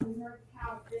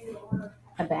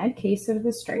A Bad Case of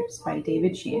the Stripes by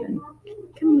David Shannon.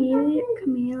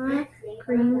 Camilla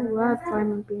Green loved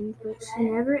lima beans, but she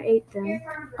never ate them.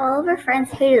 All of her friends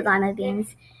hated lima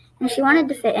beans, and she wanted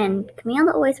to fit in.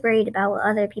 Camilla always worried about what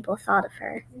other people thought of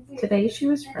her. Today she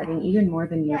was fretting even more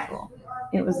than usual.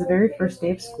 It was the very first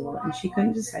day of school, and she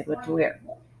couldn't decide what to wear.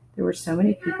 There were so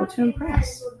many people to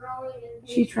impress.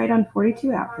 She tried on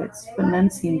 42 outfits, but none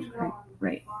seemed quite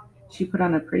right. She put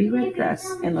on a pretty red dress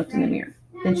and looked in the mirror.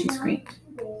 Then she screamed.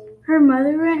 Her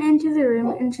mother ran into the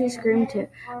room, and she screamed too.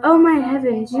 "Oh, my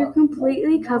heavens, you're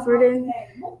completely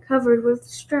covered with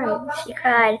stripes," she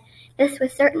cried. This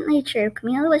was certainly true.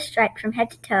 Camilla was striped from head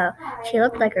to toe. She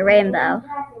looked like a rainbow.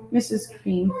 Mrs.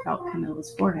 Cream felt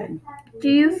Camilla's forehead. "Do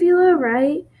you feel all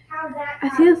right?" "I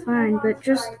feel fine, but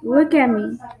just look at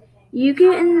me. You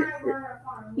get in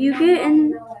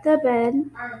the bed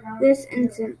this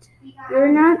instant. You're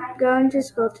not going to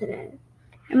school today,"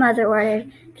 her mother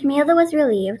ordered. Camilla was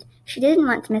relieved. She didn't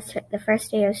want to miss the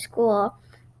first day of school,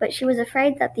 but she was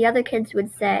afraid that the other kids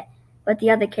would say,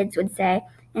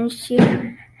 and she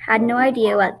had no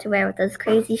idea what to wear with those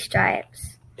crazy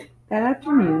stripes. That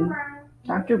afternoon,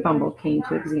 Dr. Bumble came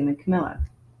to examine Camilla.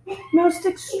 "Most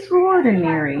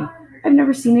extraordinary! I've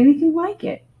never seen anything like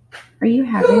it. Are you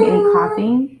having any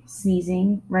coughing,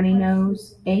 sneezing, runny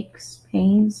nose, aches,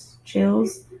 pains,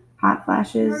 chills, hot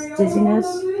flashes,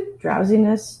 dizziness,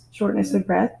 drowsiness, shortness of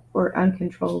breath, or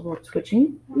uncontrollable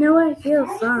twitching?" "No, I feel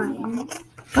fine."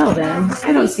 "Well then,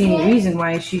 I don't see any reason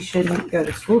why she shouldn't go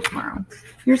to school tomorrow.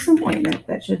 Here's some ointment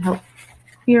that should help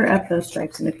clear up those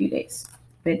stripes in a few days.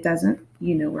 If it doesn't,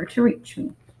 you know where to reach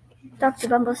me." Dr.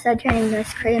 Bumble said, turning to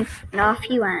Miss Cream, and off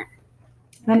he went.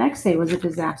 The next day was a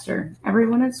disaster.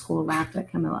 Everyone at school laughed at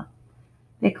Camilla.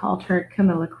 They called her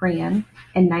Camilla Crayon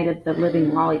and Night of the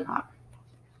Living Lollipop.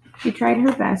 She tried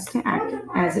her best to act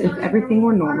as if everything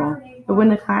were normal, but when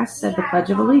the class said the Pledge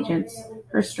of Allegiance,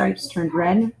 her stripes turned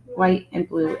red, white, and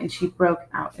blue, and she broke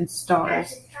out in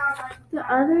stars. The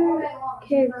other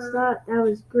kids thought that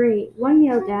was great. One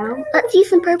yelled out, "Let's use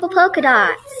some purple polka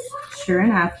dots." Sure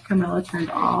enough, Camilla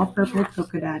turned all purple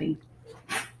polka dotty.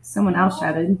 Someone else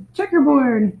shouted,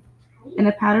 "Checkerboard!" and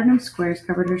a pattern of squares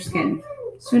covered her skin.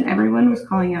 Soon everyone was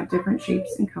calling out different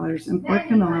shapes and colors, and poor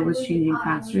Camilla was changing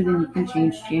faster than you can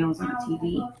change channels on a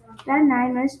TV. That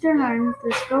night, Mr. Harms,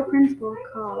 the school principal,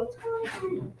 called.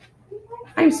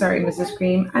 "I'm sorry, Mrs.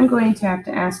 Cream. I'm going to have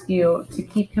to ask you to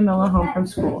keep Camilla home from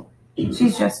school.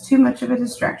 She's just too much of a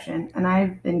distraction, and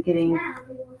I've been getting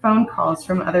phone calls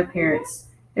from other parents.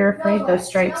 They're afraid those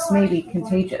stripes may be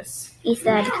contagious," he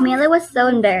said. Camilla was so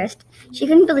embarrassed. She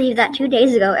couldn't believe that 2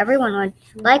 days ago everyone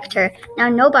liked her. Now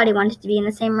nobody wanted to be in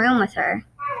the same room with her.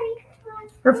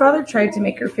 Her father tried to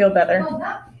make her feel better.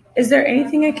 "Is there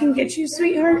anything I can get you,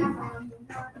 sweetheart?"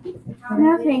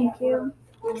 "No, thank you,"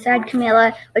 said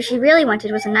Camilla. What she really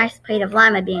wanted was a nice plate of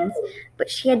lima beans, but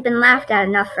she had been laughed at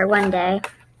enough for one day.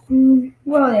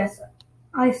 "Well, yes,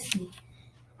 I see.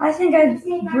 I think I'd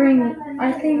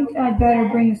better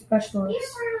bring a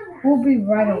specialist. We'll be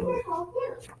right over,"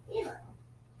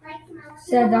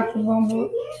 said Dr.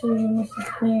 Bumble to Mrs.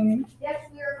 Cream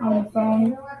on the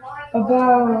phone.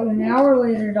 About an hour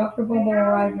later, Dr. Bumble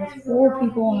arrived with 4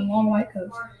 people in long white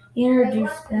coats. He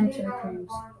introduced them to the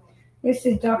Creams. "This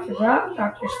is Dr. Drop,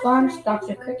 Dr. Sponge,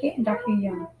 Dr. Cricket, and Dr.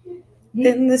 Young."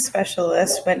 Then the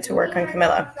specialist went to work on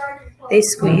Camilla. They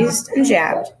squeezed and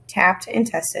jabbed, tapped and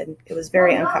tested. It was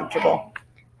very uncomfortable.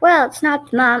 "Well, it's not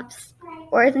the mumps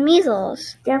or the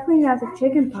measles." "Definitely not the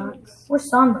chicken pox or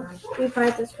sunburn,"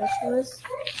 replied the specialist.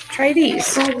 "Try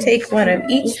these. Take one of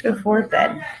each before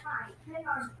bed,"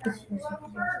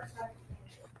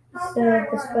 said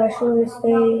the specialist.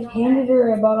 They handed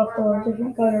her a bottle full of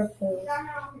different colored pills.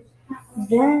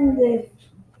 Then they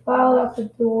filed out the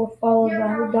door, followed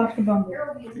by Dr. Bumble.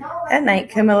 That night,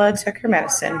 Camilla took her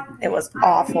medicine. It was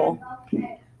awful.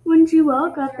 When she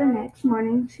woke up the next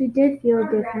morning, she did feel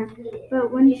different,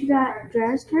 but when she got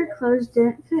dressed, her clothes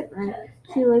didn't fit right.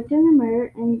 She looked in the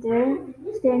mirror, and there,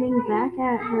 standing back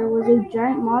at her, was a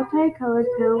giant multicolored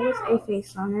pill with a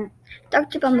face on it.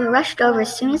 Dr. Bumble rushed over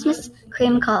as soon as Miss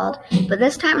Cream called, but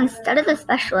this time, instead of the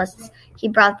specialists, he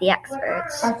brought the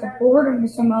experts. Dr. Ford and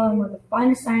Mr. Mullen were the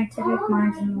finest scientific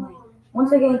minds in the land.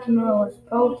 Once again, Camilla was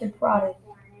poked and prodded,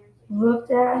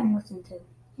 looked at and listened to.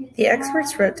 The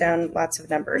experts wrote down lots of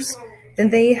numbers. Then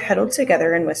they huddled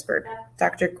together and whispered.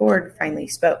 Dr. Gord finally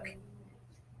spoke.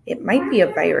 "It might be a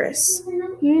virus,"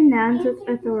 he announced with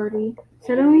authority.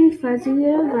 Suddenly, fuzzy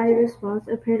little virus balls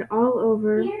appeared all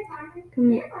over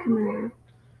Camilla.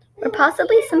 "Or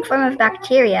possibly some form of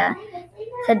bacteria,"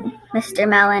 said Mr.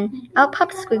 Mellon. Out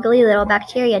popped squiggly little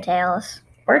bacteria tails.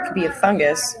 "Or it could be a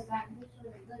fungus."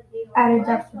 added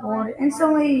Dr. Board.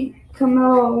 Instantly,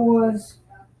 Camilla was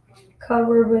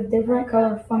covered with different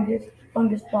colored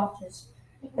fungus blotches.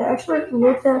 The expert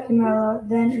looked at Camilla,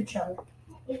 then each other.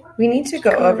 We need to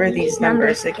go over these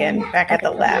numbers again back at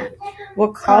the lab.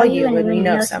 We'll call you when we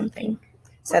know something,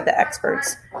 said the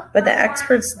experts. But the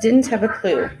experts didn't have a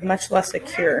clue, much less a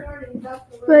cure.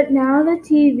 But now the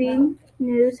TV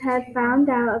news had found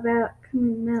out about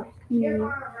Camille.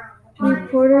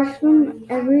 Reporters from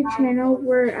every channel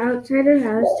were outside her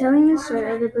house telling the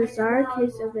story of the bizarre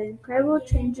case of an incredible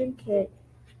changing kid.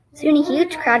 Soon a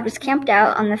huge crowd was camped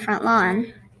out on the front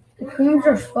lawn. The creams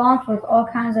were swamped with all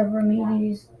kinds of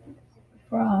remedies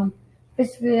from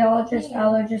physiologists,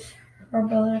 allergists,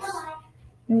 herbalists,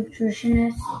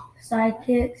 nutritionists,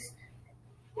 sidekicks,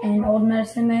 an old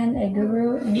medicine man, a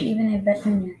guru, and even a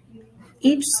veterinarian.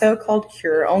 Each so-called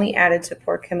cure only added to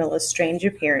poor Camilla's strange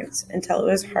appearance until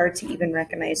it was hard to even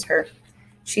recognize her.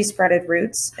 She sprouted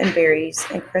roots and berries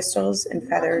and crystals and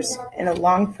feathers and a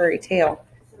long furry tail,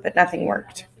 but nothing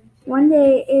worked. One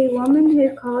day, a woman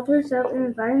who called herself an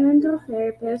environmental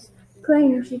therapist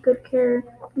claimed she could cure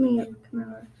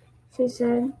Camilla. She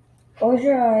said, Close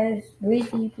your eyes, breathe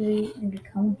deeply, and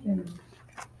become human.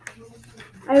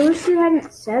 I wish you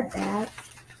hadn't said that.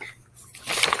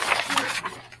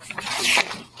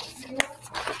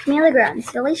 Camilla groaned.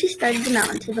 Slowly she started to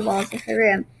melt into the walls of her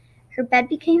room. Her bed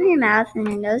became her mouth, and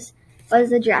her nose was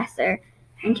the dresser,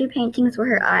 and 2 paintings were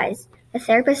her eyes. The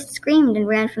therapist screamed and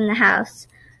ran from the house.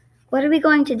 What are we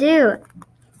going to do?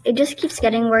 It just keeps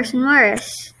getting worse and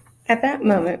worse. At that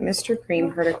moment, Mr.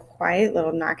 Cream heard a quiet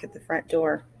little knock at the front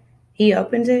door. He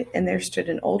opened it, and there stood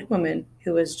an old woman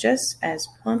who was just as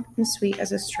plump and sweet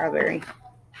as a strawberry.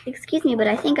 Excuse me, but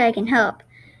I think I can help.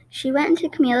 She went into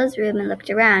Camilla's room and looked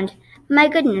around. My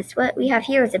goodness, what we have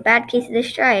here is a bad case of the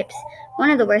stripes.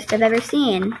 One of the worst I've ever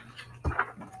seen.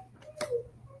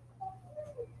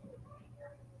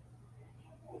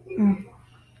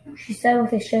 She said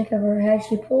with a shake of her head.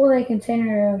 She pulled a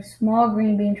container of small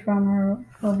green beans from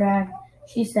her bag.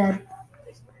 She said,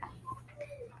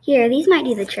 Here, these might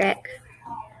do the trick.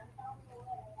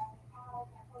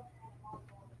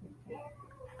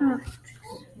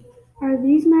 Are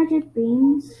these magic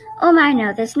beans? Oh my,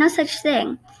 no, there's no such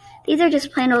thing. These are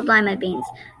just plain old lima beans.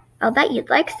 I'll bet you'd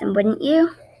like some, wouldn't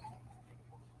you?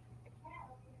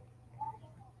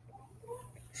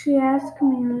 She asked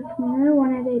Camilla. Camilla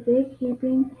wanted a big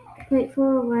heaping plate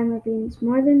full of lima beans,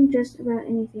 more than just about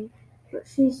anything, but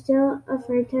she's still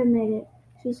afraid to admit it.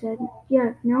 She said,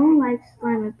 Yuck, no one likes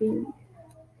lima beans,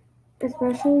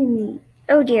 especially me.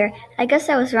 Oh dear, I guess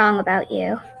I was wrong about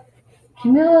you.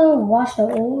 Camilla watched the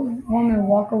old woman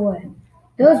walk away.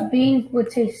 Those beans would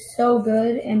taste so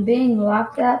good, and being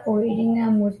laughed at for eating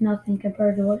them was nothing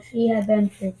compared to what she had been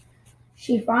through.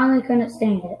 She finally couldn't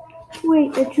stand it.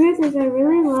 Wait, the truth is I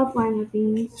really love lima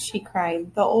beans. She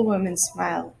cried. The old woman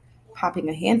smiled, popping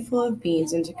a handful of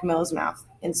beans into Camilla's mouth,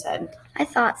 and said, I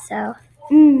thought so.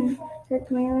 Said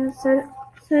Camilla.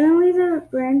 Suddenly the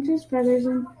branches, feathers,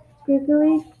 and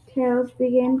squiggly tails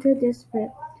began to dissipate.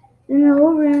 Then the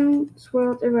whole room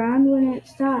swirled around. When it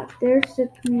stopped, there stood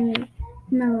Camilla,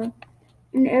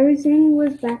 and everything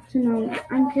was back to normal.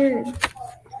 I'm cured.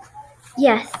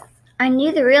 Yes, I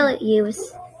knew the real you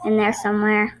was in there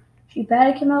somewhere. She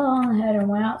patted Camilla on the head and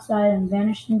went outside and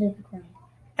vanished into the crowd.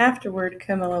 Afterward,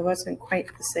 Camilla wasn't quite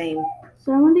the same.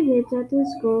 Some of the kids at the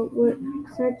school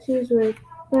said she was weird,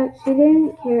 but she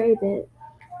didn't care a bit.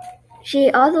 She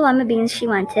ate all the lima beans she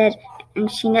wanted, and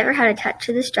she never had a touch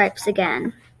of the stripes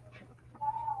again.